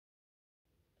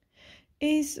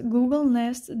Is Google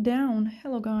Nest down?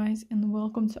 Hello guys and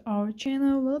welcome to our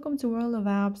channel. Welcome to World of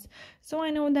Apps. So I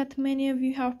know that many of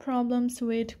you have problems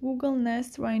with Google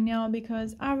Nest right now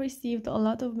because I received a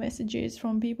lot of messages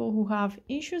from people who have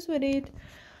issues with it.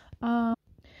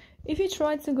 If you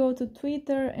try to go to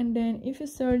Twitter and then if you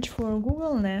search for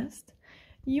Google Nest,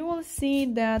 you will see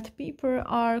that people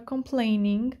are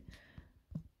complaining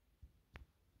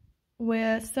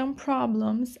with some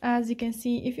problems. As you can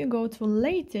see, if you go to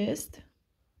latest,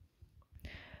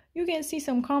 you can see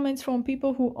some comments from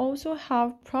people who also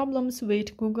have problems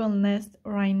with Google Nest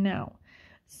right now.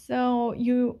 So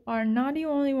you are not the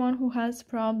only one who has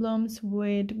problems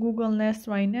with Google Nest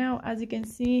right now. As you can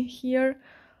see here,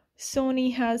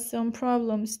 Sony has some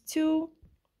problems too.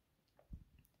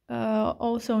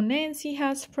 Also Nancy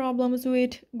has problems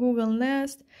with Google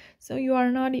Nest. So you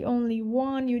are not the only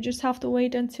one. You just have to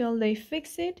wait until they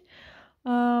fix it.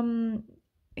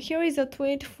 Here is a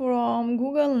tweet from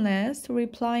Google Nest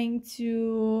replying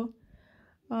to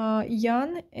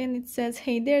Jan, and it says,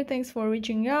 "Hey there, thanks for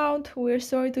reaching out. We're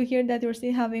sorry to hear that you're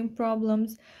still having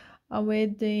problems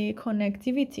with the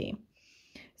connectivity."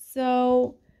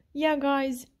 So yeah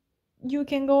guys, you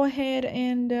can go ahead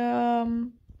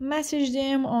and message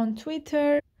them on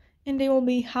Twitter and they will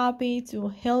be happy to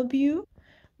help you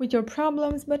with your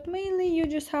problems, but mainly you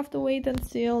just have to wait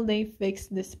until they fix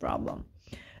this problem.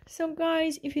 So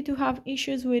guys, if you do have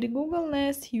issues with Google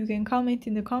Nest, you can comment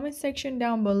in the comment section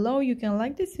down below. You can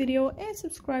like this video and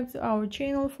subscribe to our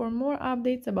channel for more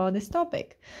updates about this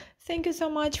topic. Thank you so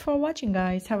much for watching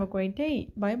guys. Have a great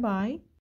day. Bye bye.